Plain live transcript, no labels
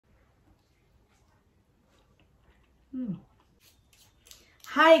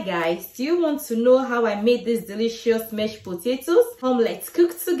Hi guys, do you want to know how I made these delicious mashed potatoes? Come, let's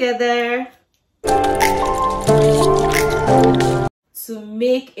cook together. To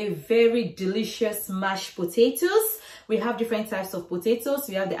make a very delicious mashed potatoes, we have different types of potatoes.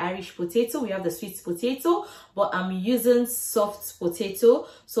 We have the Irish potato, we have the sweet potato, but I'm using soft potato.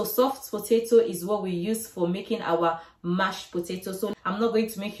 So soft potato is what we use for making our mashed potato. So I'm not going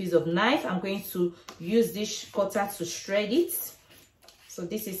to make use of knife. I'm going to use this cutter to shred it. So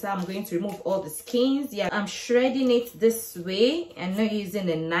this is how I'm going to remove all the skins. Yeah, I'm shredding it this way and not using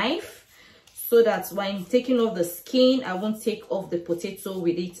a knife, so that when taking off the skin, I won't take off the potato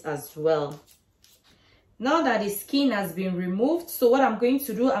with it as well. Now that the skin has been removed, so what I'm going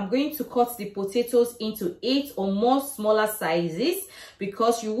to do, I'm going to cut the potatoes into 8 or more smaller sizes,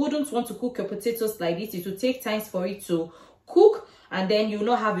 because you wouldn't want to cook your potatoes like this. It will take time for it to cook, and then you'll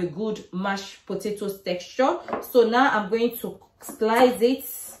not have a good mashed potatoes texture. So now I'm going to slice it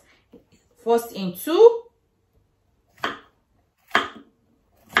first in 2.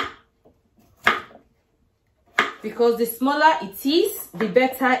 Because the smaller it is, the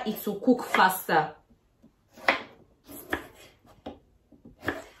better it will cook faster.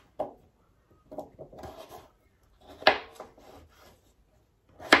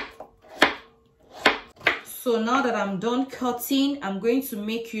 So now that I'm done cutting, I'm going to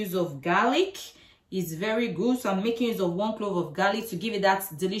make use of garlic. It's very good. So I'm making use of 1 clove of garlic to give it that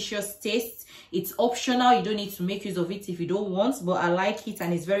delicious taste. It's optional. You don't need to make use of it if you don't want, but I like it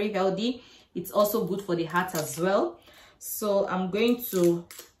and it's very healthy. It's also good for the heart as well. So I'm going to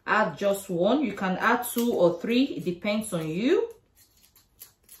add just 1. You can add 2 or 3. It depends on you.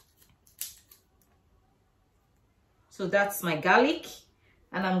 So that's my garlic,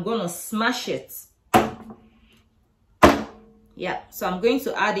 and I'm going to smash it. Yeah, so I'm going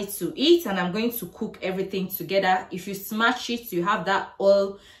to add it to it, and I'm going to cook everything together. If you smash it, you have that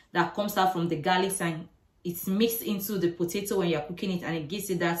oil that comes out from the garlic, and it's mixed into the potato when you're cooking it, and it gives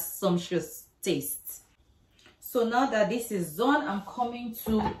it that sumptuous taste. So now that this is done, I'm coming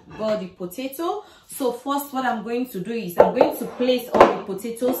to boil the potato. So first, what I'm going to do is I'm going to place all the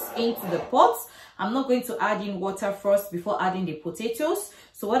potatoes into the pot. I'm not going to add in water first before adding the potatoes.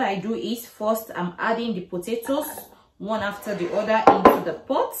 So what I do is first I'm adding the potatoes one after the other into the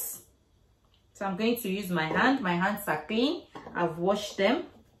pot. So I'm going to use my hand. My hands are clean. I've washed them.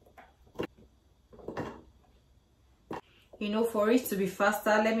 You know, for it to be faster,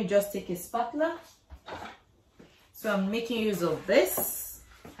 let me just take a spatula. So I'm making use of this,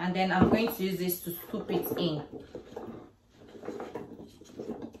 and then I'm going to use this to scoop it in.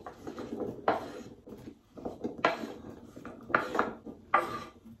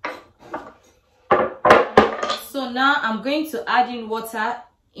 So now I'm going to add in water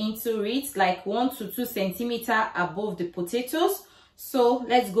into it, like 1 to 2 centimeters above the potatoes. So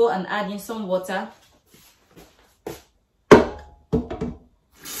let's go and add in some water.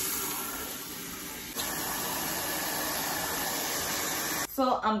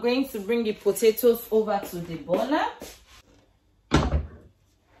 So I'm going to bring the potatoes over to the burner.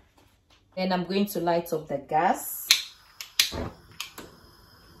 Then I'm going to light up the gas.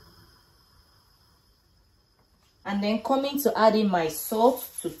 And then coming to add in my salt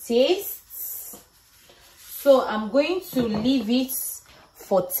to taste. So I'm going to leave it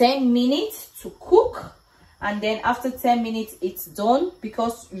for 10 minutes to cook. And then after 10 minutes, it's done,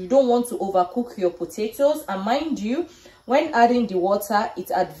 because you don't want to overcook your potatoes. And mind you, when adding the water,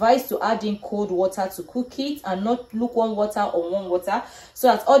 it's advised to add in cold water to cook it, and not lukewarm water or warm water, so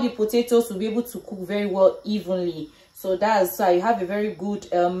that all the potatoes will be able to cook very well evenly. So that's how you have a very good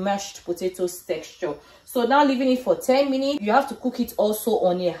mashed potatoes texture. So now leaving it for 10 minutes, you have to cook it also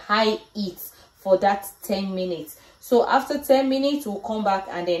on a high heat for that 10 minutes. So after 10 minutes, we'll come back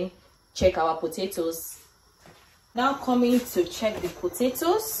and then check our potatoes. Now coming to check the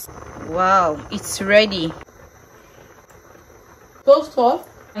potatoes. Wow, it's ready. So soft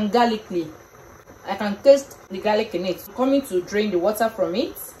and garlicky. I can taste the garlic in it. Coming to drain the water from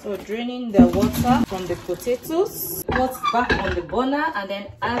it. So draining the water from the potatoes. Put back on the burner and then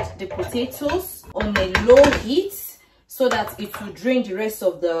add the potatoes on a low heat, so that it will drain the rest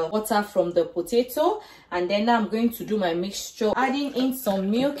of the water from the potato. And then now I'm going to do my mixture. Adding in some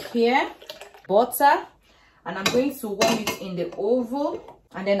milk here, butter, and I'm going to warm it in the oven,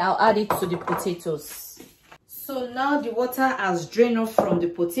 and then I'll add it to the potatoes. So now the water has drained off from the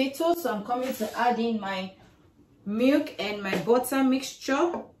potatoes, so I'm coming to add in my milk and my butter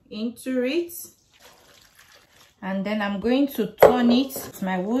mixture into it, and then I'm going to turn it with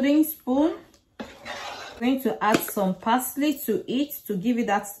my wooden spoon. I'm going to add some parsley to it to give it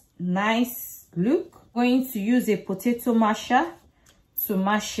that nice look. going to use a potato masher to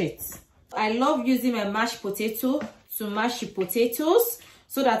mash it. I love using my mashed potato to mash the potatoes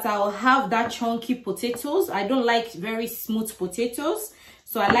so that I'll have that chunky potatoes. I don't like very smooth potatoes,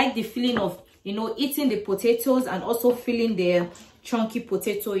 so I like the feeling of, you know, eating the potatoes and also feeling the chunky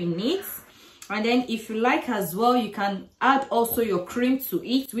potato in it. And then if you like as well, you can add also your cream to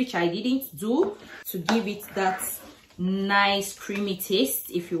it, which I didn't do, to give it that nice creamy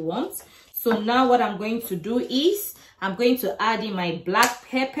taste if you want. So now what I'm going to do is I'm going to add in my black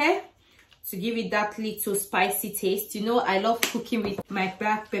pepper to give it that little spicy taste. You know, I love cooking with my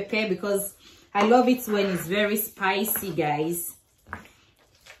black pepper because I love it when it's very spicy, guys.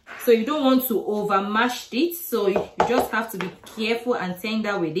 So you don't want to over mash it, so you just have to be careful and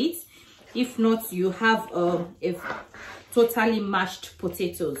tender with it. If not, you have a totally mashed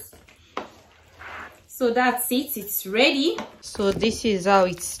potatoes. So that's it, it's ready. So this is how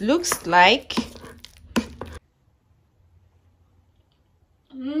it looks like.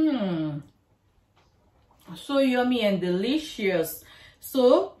 So yummy and delicious.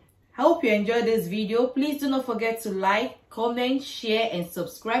 So I hope you enjoyed this video. Please do not forget to like, comment, share and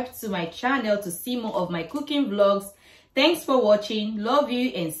subscribe to my channel to see more of my cooking vlogs. Thanks for watching. Love you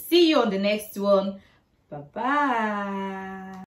and see you on the next one. Bye bye.